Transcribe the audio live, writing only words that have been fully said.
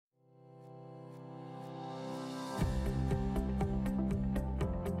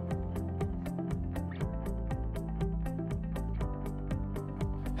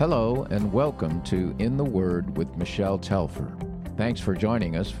Hello and welcome to In the Word with Michele Telfer. Thanks for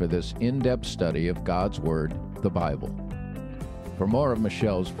joining us for this in-depth study of God's Word, the Bible. For more of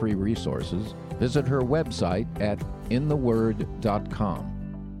Michele's free resources, visit her website at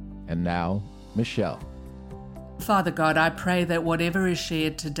intheword.com. And now, Michele. Father God, I pray that whatever is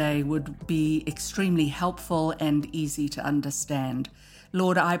shared today would be extremely helpful and easy to understand.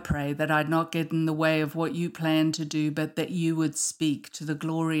 Lord, I pray that I'd not get in the way of what you plan to do, but that you would speak to the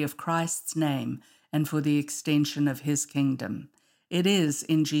glory of Christ's name and for the extension of his kingdom. It is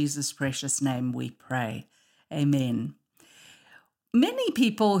in Jesus' precious name we pray. Amen. Many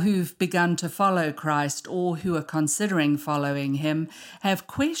people who've begun to follow Christ or who are considering following him have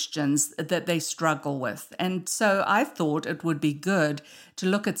questions that they struggle with. And so I thought it would be good to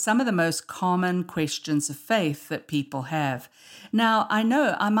look at some of the most common questions of faith that people have. Now, I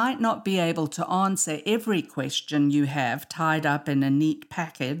know I might not be able to answer every question you have tied up in a neat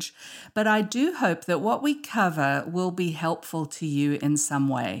package, but I do hope that what we cover will be helpful to you in some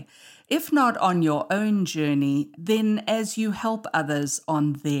way. If not on your own journey, then as you help others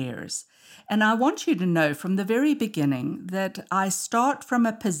on theirs. And I want you to know from the very beginning that I start from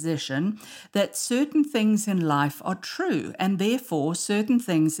a position that certain things in life are true, and therefore certain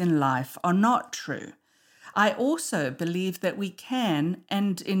things in life are not true. I also believe that we can,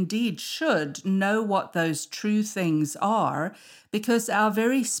 and indeed should, know what those true things are, because our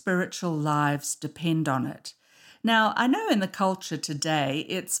very spiritual lives depend on it. Now, I know in the culture today,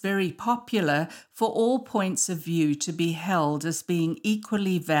 it's very popular for all points of view to be held as being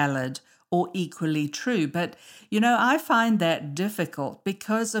equally valid or equally true. But, I find that difficult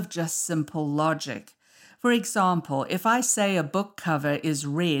because of just simple logic. For example, if I say a book cover is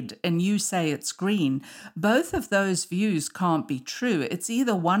red and you say it's green, both of those views can't be true. It's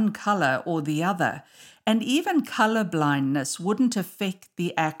either one color or the other. And even color blindness wouldn't affect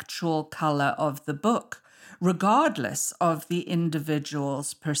the actual color of the book, regardless of the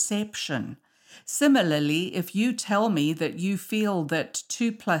individual's perception. Similarly, if you tell me that you feel that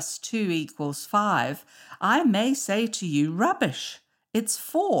 2 + 2 = 5, I may say to you, rubbish, it's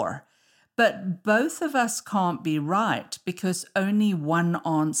 4. But both of us can't be right because only one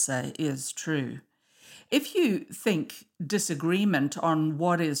answer is true. If you think disagreement on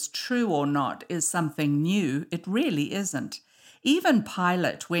what is true or not is something new, it really isn't. Even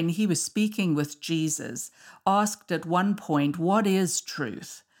Pilate, when he was speaking with Jesus, asked at one point, what is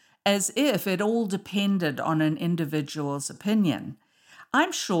truth? As if it all depended on an individual's opinion.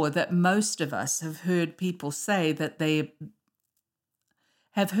 I'm sure that most of us have heard people say that they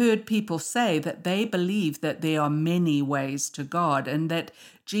believe that there are many ways to God and that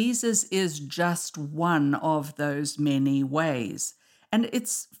Jesus is just one of those many ways. And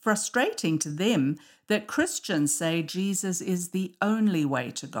it's frustrating to them that Christians say Jesus is the only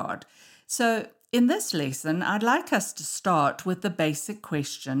way to God. So in this lesson, I'd like us to start with the basic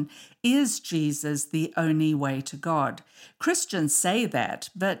question, is Jesus the only way to God? Christians say that,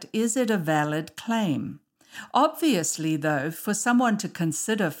 but is it a valid claim? Obviously, though, for someone to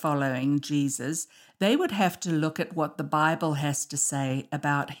consider following Jesus, they would have to look at what the Bible has to say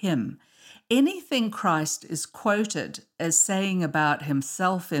about him. Anything Christ is quoted as saying about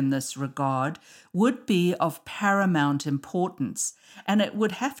himself in this regard would be of paramount importance, and it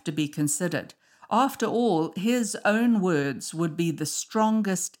would have to be considered. After all, his own words would be the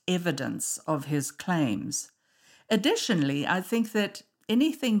strongest evidence of his claims. Additionally, I think that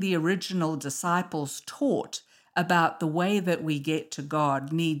anything the original disciples taught about the way that we get to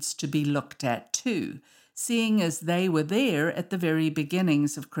God needs to be looked at too, seeing as they were there at the very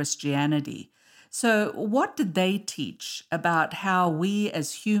beginnings of Christianity. So what did they teach about how we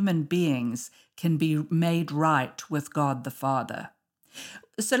as human beings can be made right with God the Father?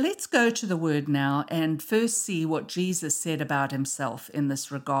 So let's go to the Word now and first see what Jesus said about himself in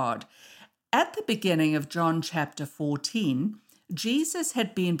this regard. At the beginning of John chapter 14, Jesus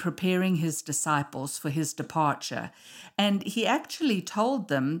had been preparing his disciples for his departure, and he actually told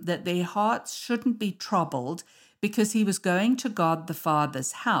them that their hearts shouldn't be troubled because he was going to God the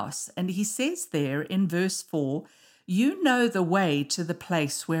Father's house. And he says there in verse 4, "You know the way to the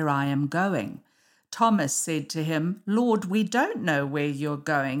place where I am going." Thomas said to him, "Lord, we don't know where you're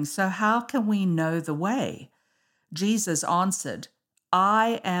going, so how can we know the way?" Jesus answered,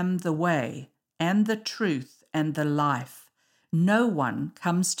 "I am the way and the truth and the life. No one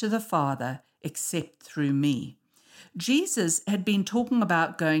comes to the Father except through me." Jesus had been talking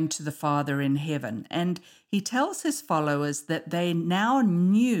about going to the Father in heaven, and he tells his followers that they now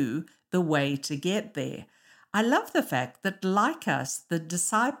knew the way to get there. I love the fact that, like us, the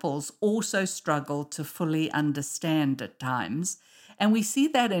disciples also struggled to fully understand at times, And we see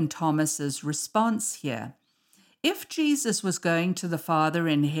that in Thomas's response here. If Jesus was going to the Father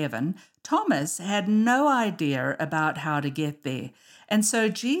in heaven, Thomas had no idea about how to get there. And so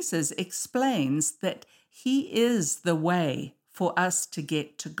Jesus explains that he is the way for us to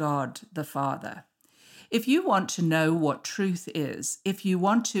get to God the Father. If you want to know what truth is, if you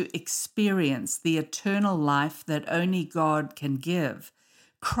want to experience the eternal life that only God can give,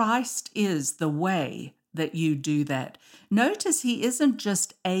 Christ is the way that you do that. Notice he isn't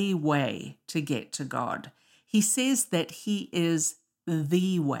just a way to get to God. He says that he is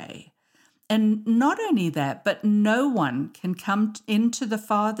the way. And not only that, but no one can come into the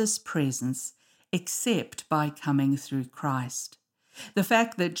Father's presence except by coming through Christ. The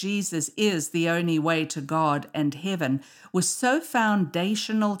fact that Jesus is the only way to God and heaven was so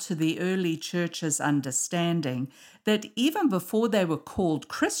foundational to the early church's understanding that even before they were called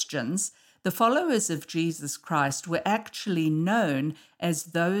Christians, the followers of Jesus Christ were actually known as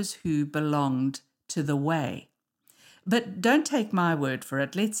those who belonged to the way. But don't take my word for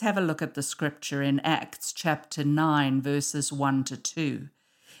it. Let's have a look at the scripture in Acts chapter 9, verses 1 to 2.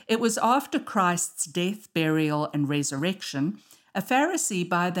 It was after Christ's death, burial, and resurrection. A Pharisee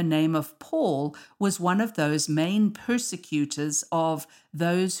by the name of Paul was one of those main persecutors of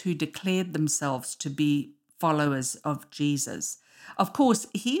those who declared themselves to be followers of Jesus. Of course,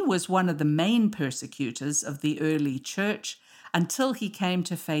 he was one of the main persecutors of the early church until he came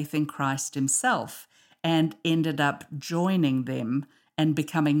to faith in Christ himself and ended up joining them and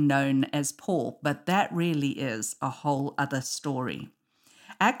becoming known as Paul. But that really is a whole other story.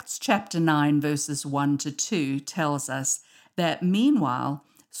 Acts chapter 9, verses 1 to 2 tells us that meanwhile,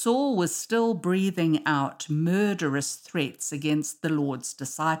 Saul was still breathing out murderous threats against the Lord's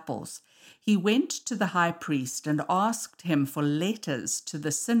disciples. He went to the high priest and asked him for letters to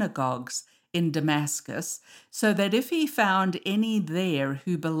the synagogues in Damascus, so that if he found any there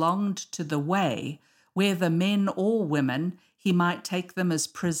who belonged to the way, whether men or women, he might take them as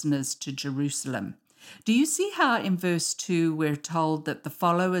prisoners to Jerusalem. Do you see how in verse 2 we're told that the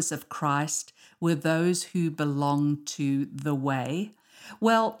followers of Christ were those who belonged to the way?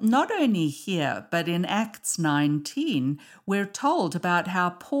 Well, not only here, but in Acts 19, we're told about how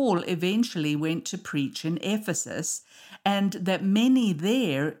Paul eventually went to preach in Ephesus, and that many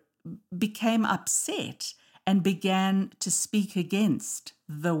there became upset and began to speak against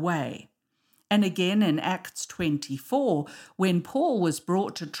the way. And again in Acts 24, when Paul was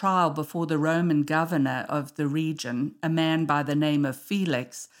brought to trial before the Roman governor of the region, a man by the name of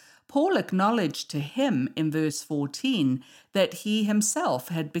Felix, Paul acknowledged to him in verse 14 that he himself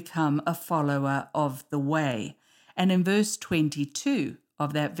had become a follower of the way. And in verse 22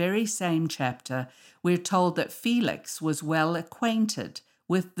 of that very same chapter, we're told that Felix was well acquainted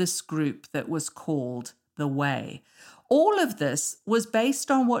with this group that was called the way. All of this was based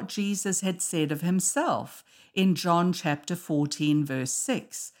on what Jesus had said of himself in John chapter 14, verse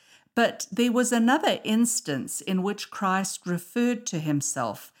 6. But there was another instance in which Christ referred to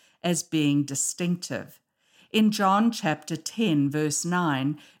himself as being distinctive. In John chapter 10, verse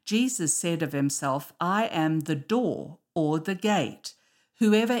 9, Jesus said of himself, "I am the door or the gate.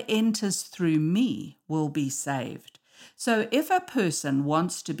 Whoever enters through me will be saved." So if a person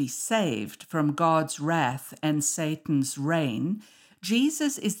wants to be saved from God's wrath and Satan's reign,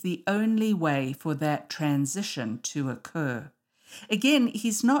 Jesus is the only way for that transition to occur. Again,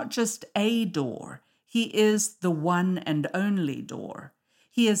 he's not just a door. He is the one and only door.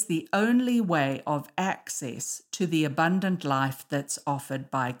 He is the only way of access to the abundant life that's offered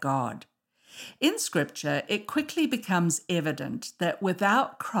by God. In Scripture, it quickly becomes evident that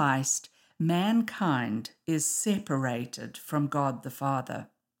without Christ, mankind is separated from God the Father.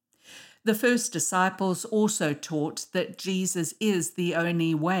 The first disciples also taught that Jesus is the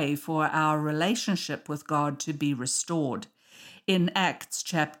only way for our relationship with God to be restored. In Acts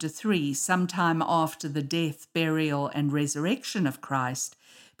chapter 3, sometime after the death, burial, and resurrection of Christ,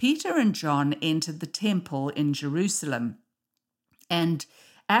 Peter and John entered the temple in Jerusalem, and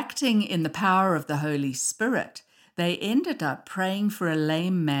acting in the power of the Holy Spirit, they ended up praying for a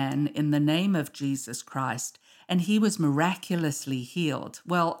lame man in the name of Jesus Christ, and he was miraculously healed.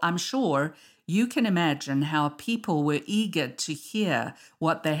 Well, I'm sure you can imagine how people were eager to hear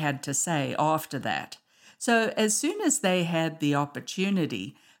what they had to say after that. So as soon as they had the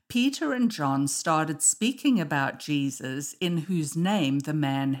opportunity, Peter and John started speaking about Jesus in whose name the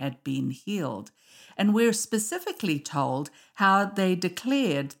man had been healed. And we're specifically told how they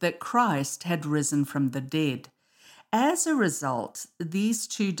declared that Christ had risen from the dead. As a result, these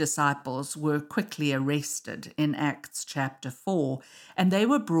two disciples were quickly arrested in Acts chapter 4, and they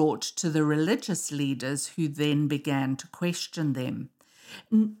were brought to the religious leaders who then began to question them.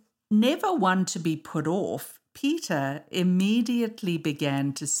 Never one to be put off, Peter immediately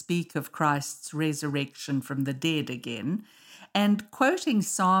began to speak of Christ's resurrection from the dead again, and quoting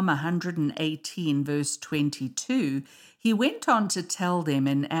Psalm 118, verse 22, he went on to tell them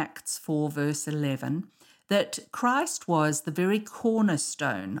in Acts 4, verse 11, that Christ was the very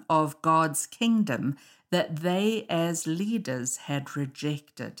cornerstone of God's kingdom that they as leaders had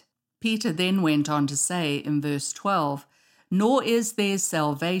rejected. Peter then went on to say in verse 12, "Nor is there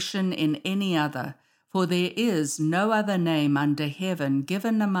salvation in any other, for there is no other name under heaven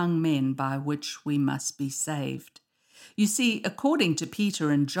given among men by which we must be saved." You see, according to Peter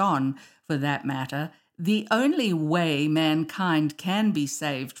and John, for that matter, the only way mankind can be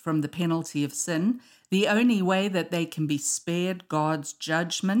saved from the penalty of sin, the only way that they can be spared God's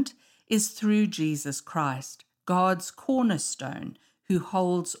judgment, is through Jesus Christ, God's cornerstone, who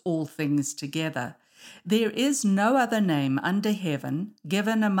holds all things together. There is no other name under heaven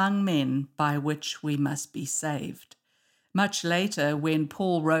given among men by which we must be saved. Much later, when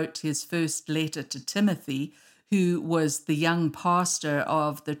Paul wrote his first letter to Timothy, who was the young pastor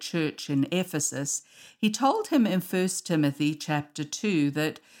of the church in Ephesus, he told him in 1 Timothy chapter 2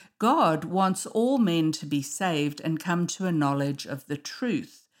 that God wants all men to be saved and come to a knowledge of the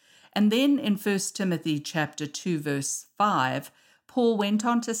truth. And then in 1 Timothy chapter 2 verse 5, Paul went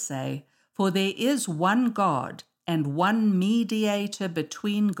on to say, "For there is one God and one mediator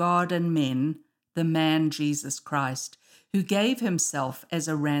between God and men, the man Jesus Christ, who gave himself as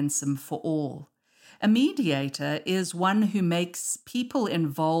a ransom for all." A mediator is one who makes people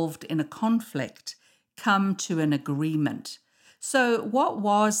involved in a conflict come to an agreement. So what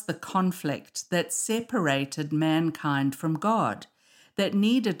was the conflict that separated mankind from God, that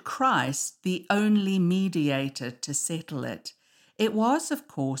needed Christ, the only mediator, to settle it? It was, of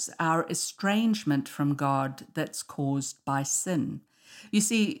course, our estrangement from God that's caused by sin. You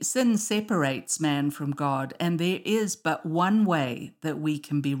see, sin separates man from God, and there is but one way that we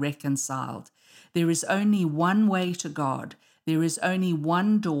can be reconciled. There is only one way to God. There is only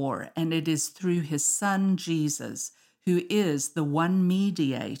one door, and it is through his Son, Jesus, who is the one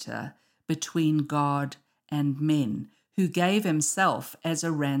mediator between God and men, who gave himself as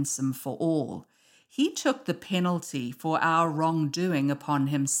a ransom for all. He took the penalty for our wrongdoing upon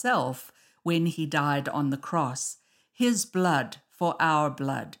himself when he died on the cross, his blood for our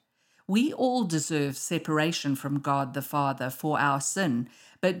blood. We all deserve separation from God the Father for our sin,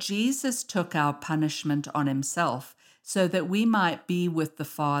 but Jesus took our punishment on himself so that we might be with the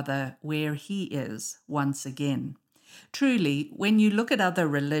Father where he is once again. Truly, when you look at other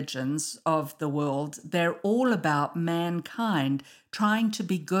religions of the world, they're all about mankind trying to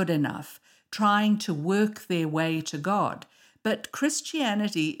be good enough, trying to work their way to God. But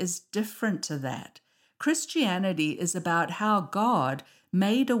Christianity is different to that. Christianity is about how God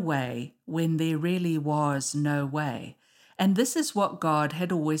made a way when there really was no way. And this is what God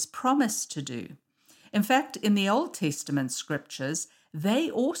had always promised to do. In fact, in the Old Testament scriptures, they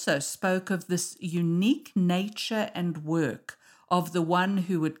also spoke of this unique nature and work of the one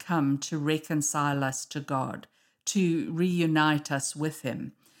who would come to reconcile us to God, to reunite us with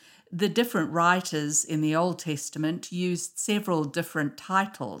him. The different writers in the Old Testament used several different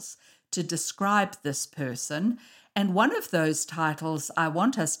titles to describe this person, and one of those titles I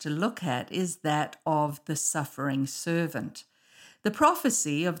want us to look at is that of the suffering servant. The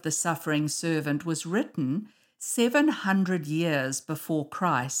prophecy of the suffering servant was written 700 years before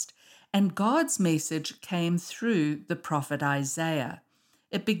Christ, and God's message came through the prophet Isaiah.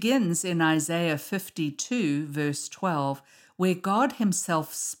 It begins in Isaiah 52, verse 12, where God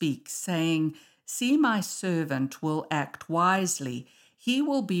himself speaks, saying, "See, my servant will act wisely. He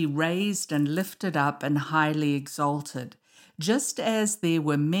will be raised and lifted up and highly exalted. Just as there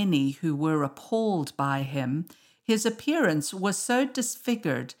were many who were appalled by him, his appearance was so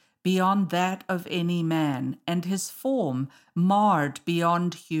disfigured beyond that of any man, and his form marred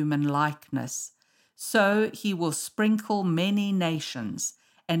beyond human likeness. So he will sprinkle many nations,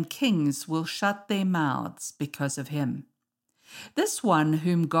 and kings will shut their mouths because of him." This one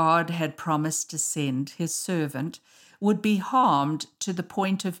whom God had promised to send, his servant, would be harmed to the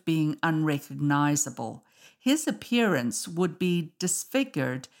point of being unrecognizable. His appearance would be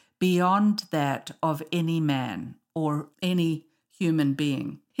disfigured beyond that of any man or any human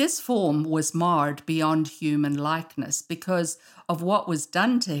being. His form was marred beyond human likeness because of what was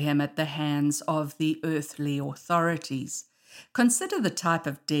done to him at the hands of the earthly authorities. Consider the type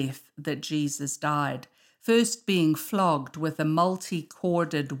of death that Jesus died. first being flogged with a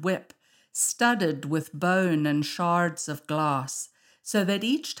multi-corded whip, studded with bone and shards of glass, so that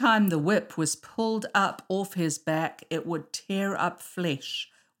each time the whip was pulled up off his back, it would tear up flesh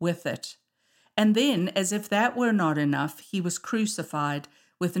with it. And then, as if that were not enough, he was crucified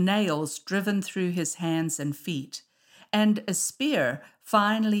with nails driven through his hands and feet, and a spear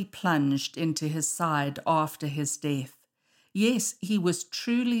finally plunged into his side after his death. Yes, he was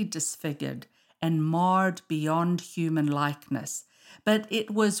truly disfigured and marred beyond human likeness, but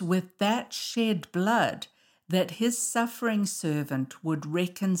it was with that shed blood that his suffering servant would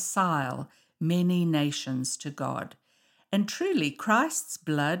reconcile many nations to God. And truly, Christ's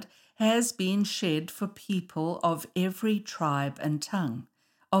blood has been shed for people of every tribe and tongue,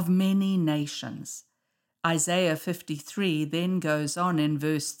 of many nations. Isaiah 53 then goes on in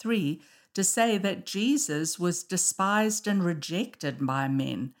verse 3 to say that Jesus was despised and rejected by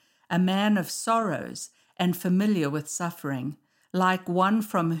men, a man of sorrows and familiar with suffering. Like one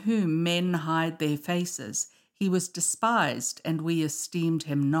from whom men hide their faces, he was despised, and we esteemed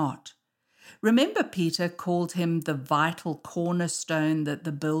him not. Remember, Peter called him the vital cornerstone that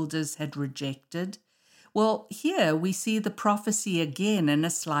the builders had rejected? Well, here we see the prophecy again in a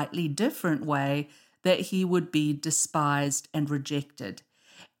slightly different way, that he would be despised and rejected.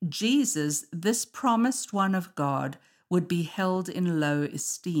 Jesus, this promised one of God, would be held in low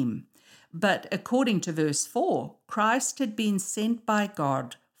esteem. But according to verse 4, Christ had been sent by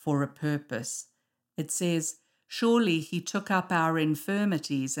God for a purpose. It says, "Surely he took up our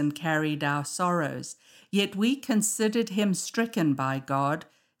infirmities and carried our sorrows, yet we considered him stricken by God,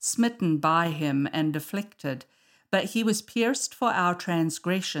 smitten by him and afflicted. But he was pierced for our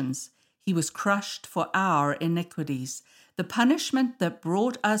transgressions, he was crushed for our iniquities. The punishment that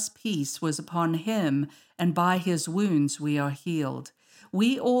brought us peace was upon him, and by his wounds we are healed.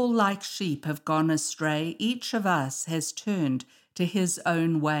 We all like sheep have gone astray, each of us has turned to his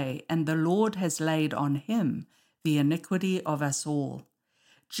own way, and the Lord has laid on him the iniquity of us all."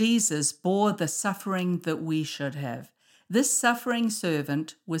 Jesus bore the suffering that we should have. This suffering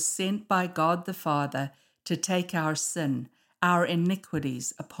servant was sent by God the Father to take our sin, our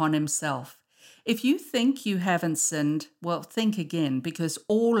iniquities upon himself. If you think you haven't sinned, well, think again, because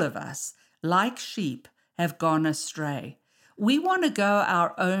all of us, like sheep, have gone astray. We want to go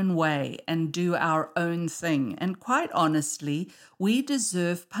our own way and do our own thing, and quite honestly, we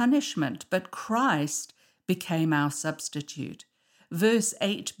deserve punishment, but Christ became our substitute. Verse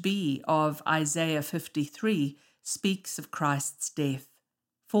 8b of Isaiah 53 speaks of Christ's death.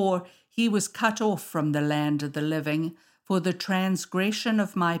 "For he was cut off from the land of the living. For the transgression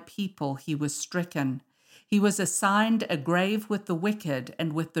of my people he was stricken. He was assigned a grave with the wicked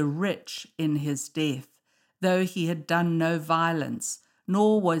and with the rich in his death, though he had done no violence,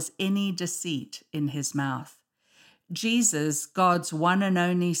 nor was any deceit in his mouth." Jesus, God's one and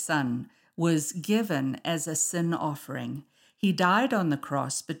only Son, was given as a sin offering. He died on the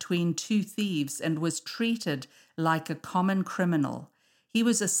cross between two thieves and was treated like a common criminal. He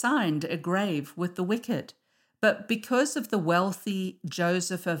was assigned a grave with the wicked. But because of the wealthy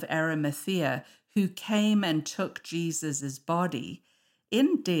Joseph of Arimathea, who came and took Jesus' body,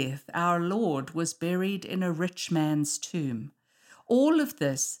 in death our Lord was buried in a rich man's tomb. All of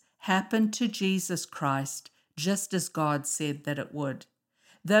this happened to Jesus Christ just as God said that it would.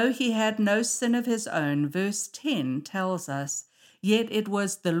 Though he had no sin of his own, verse 10 tells us, "Yet it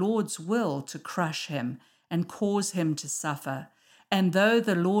was the Lord's will to crush him and cause him to suffer. And though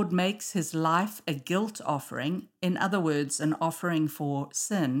the Lord makes his life a guilt offering, in other words, an offering for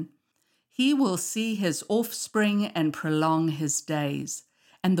sin, he will see his offspring and prolong his days,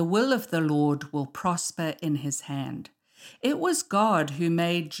 and the will of the Lord will prosper in his hand." It was God who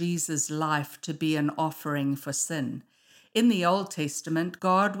made Jesus' life to be an offering for sin. In the Old Testament,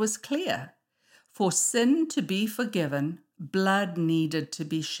 God was clear. For sin to be forgiven, blood needed to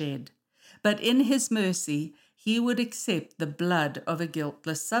be shed. But in his mercy, he would accept the blood of a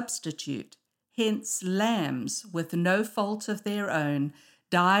guiltless substitute. Hence, lambs with no fault of their own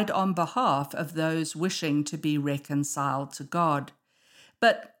died on behalf of those wishing to be reconciled to God.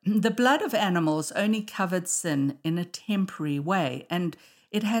 But the blood of animals only covered sin in a temporary way, and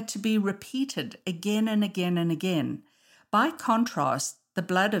it had to be repeated again and again and again. By contrast, the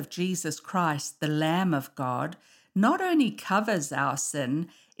blood of Jesus Christ, the Lamb of God, not only covers our sin,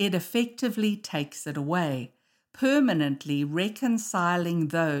 it effectively takes it away, permanently reconciling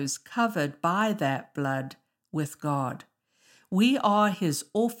those covered by that blood with God. We are his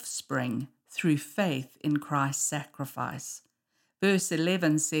offspring through faith in Christ's sacrifice. Verse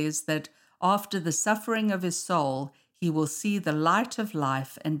 11 says that after the suffering of his soul, he will see the light of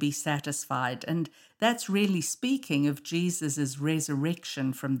life and be satisfied. And that's really speaking of Jesus'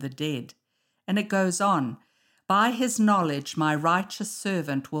 resurrection from the dead. And it goes on, by his knowledge my righteous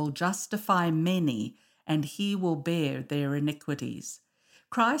servant will justify many, and he will bear their iniquities.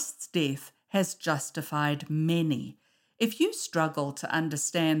 Christ's death has justified many. If you struggle to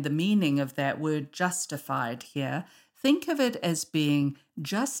understand the meaning of that word justified here, think of it as being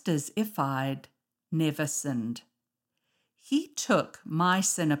just as if I'd never sinned. He took my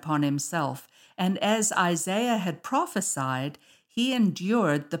sin upon himself, and as Isaiah had prophesied, he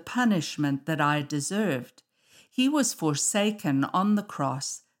endured the punishment that I deserved. He was forsaken on the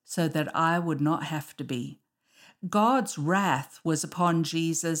cross so that I would not have to be. God's wrath was upon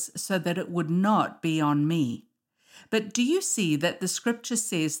Jesus so that it would not be on me. But do you see that the scripture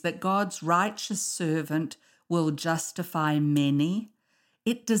says that God's righteous servant will justify many?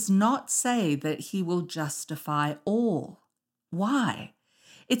 It does not say that he will justify all. Why?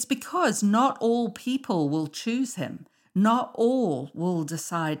 It's because not all people will choose him. Not all will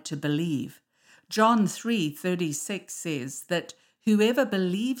decide to believe. John 3:36 says that whoever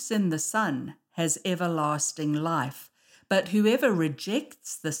believes in the Son has everlasting life, but whoever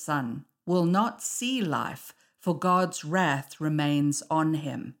rejects the Son will not see life, for God's wrath remains on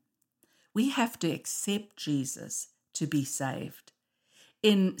him. We have to accept Jesus to be saved.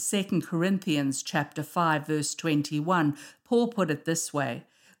 In 2 Corinthians chapter 5, verse 21, Paul put it this way,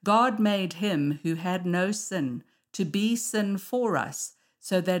 God made him who had no sin to be sin for us,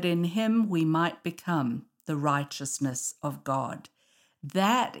 so that in him we might become the righteousness of God.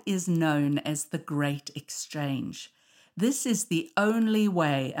 That is known as the great exchange. This is the only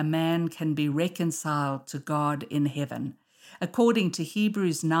way a man can be reconciled to God in heaven. According to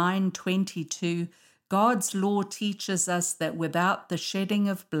Hebrews 9:22, God's law teaches us that without the shedding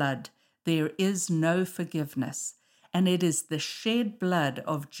of blood, there is no forgiveness, and it is the shed blood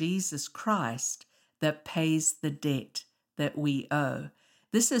of Jesus Christ that pays the debt that we owe.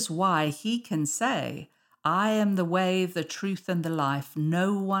 This is why he can say, I am the way, the truth, and the life.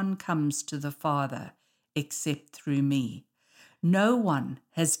 No one comes to the Father except through me. No one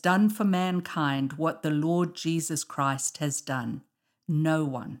has done for mankind what the Lord Jesus Christ has done. No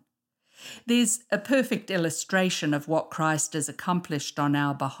one. There's a perfect illustration of what Christ has accomplished on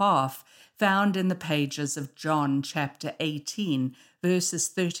our behalf found in the pages of John chapter 18, verses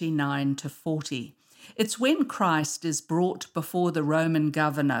 39 to 40. It's when Christ is brought before the Roman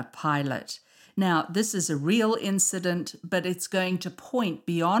governor, Pilate. Now, this is a real incident, but it's going to point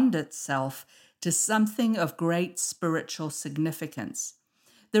beyond itself to something of great spiritual significance.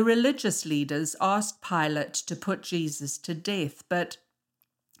 The religious leaders asked Pilate to put Jesus to death, but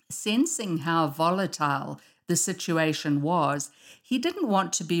sensing how volatile the situation was, he didn't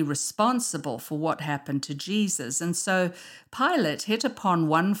want to be responsible for what happened to Jesus. And so Pilate hit upon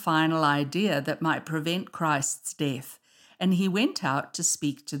one final idea that might prevent Christ's death, and he went out to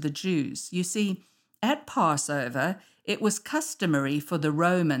speak to the Jews. You see, at Passover, it was customary for the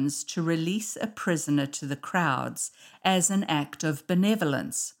Romans to release a prisoner to the crowds as an act of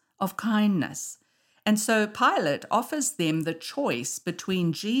benevolence, of kindness. And so Pilate offers them the choice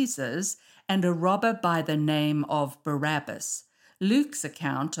between Jesus and a robber by the name of Barabbas. Luke's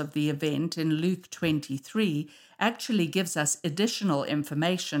account of the event in Luke 23 actually gives us additional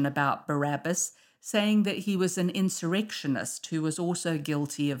information about Barabbas, saying that he was an insurrectionist who was also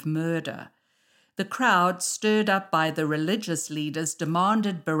guilty of murder. The crowd, stirred up by the religious leaders,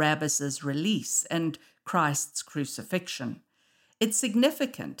 demanded Barabbas's release and Christ's crucifixion. It's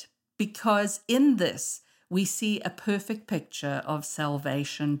significant because in this we see a perfect picture of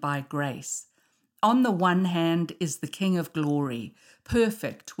salvation by grace. On the one hand is the King of glory,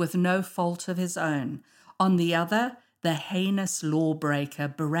 perfect with no fault of his own. On the other, the heinous lawbreaker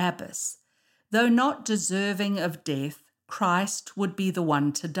Barabbas. Though not deserving of death, Christ would be the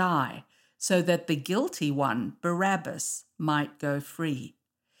one to die, so that the guilty one, Barabbas, might go free.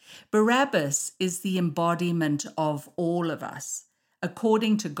 Barabbas is the embodiment of all of us.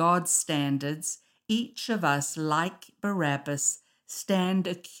 According to God's standards, each of us, like Barabbas, stand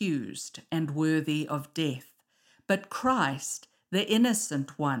accused and worthy of death. But Christ, the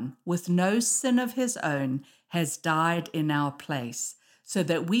innocent one, with no sin of his own, has died in our place, so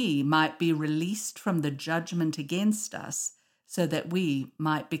that we might be released from the judgment against us, so that we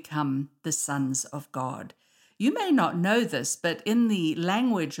might become the sons of God. You may not know this, but in the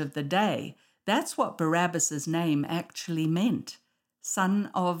language of the day, that's what Barabbas's name actually meant, son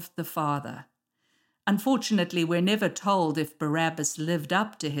of the Father. Unfortunately, we're never told if Barabbas lived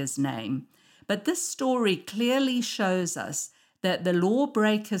up to his name, but this story clearly shows us that the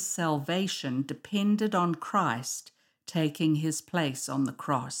lawbreaker's salvation depended on Christ taking his place on the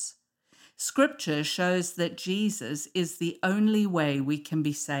cross. Scripture shows that Jesus is the only way we can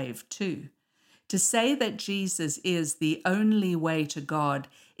be saved too. To say that Jesus is the only way to God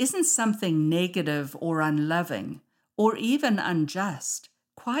isn't something negative or unloving, or even unjust.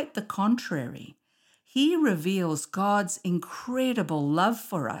 Quite the contrary. He reveals God's incredible love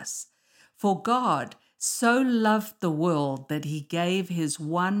for us. For God so loved the world that he gave his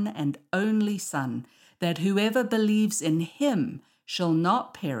one and only Son, that whoever believes in him shall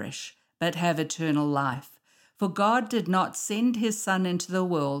not perish, but have eternal life. For God did not send his Son into the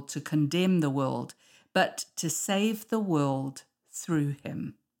world to condemn the world, but to save the world through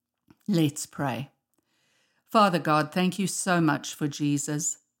him. Let's pray. Father God, thank you so much for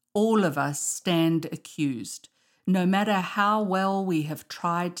Jesus. All of us stand accused. No matter how well we have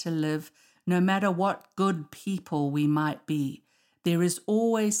tried to live, no matter what good people we might be, there is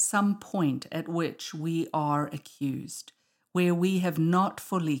always some point at which we are accused, where we have not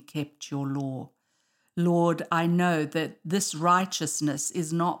fully kept your law. Lord, I know that this righteousness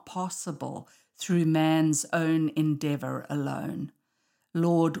is not possible through man's own endeavor alone.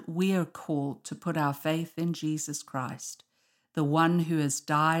 Lord, we are called to put our faith in Jesus Christ, the one who has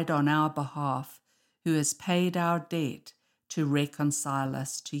died on our behalf, who has paid our debt to reconcile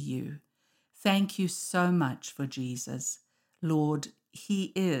us to you. Thank you so much for Jesus. Lord,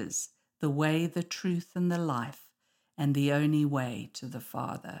 he is the way, the truth, and the life, and the only way to the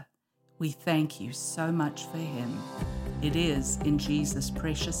Father. We thank you so much for him. It is in Jesus'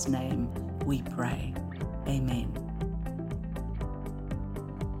 precious name we pray. Amen.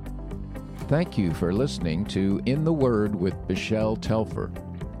 Thank you for listening to In the Word with Michele Telfer.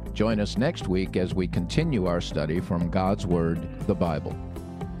 Join us next week as we continue our study from God's Word, the Bible.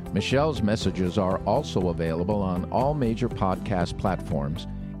 Michele's messages are also available on all major podcast platforms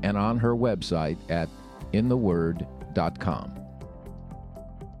and on her website at intheword.com.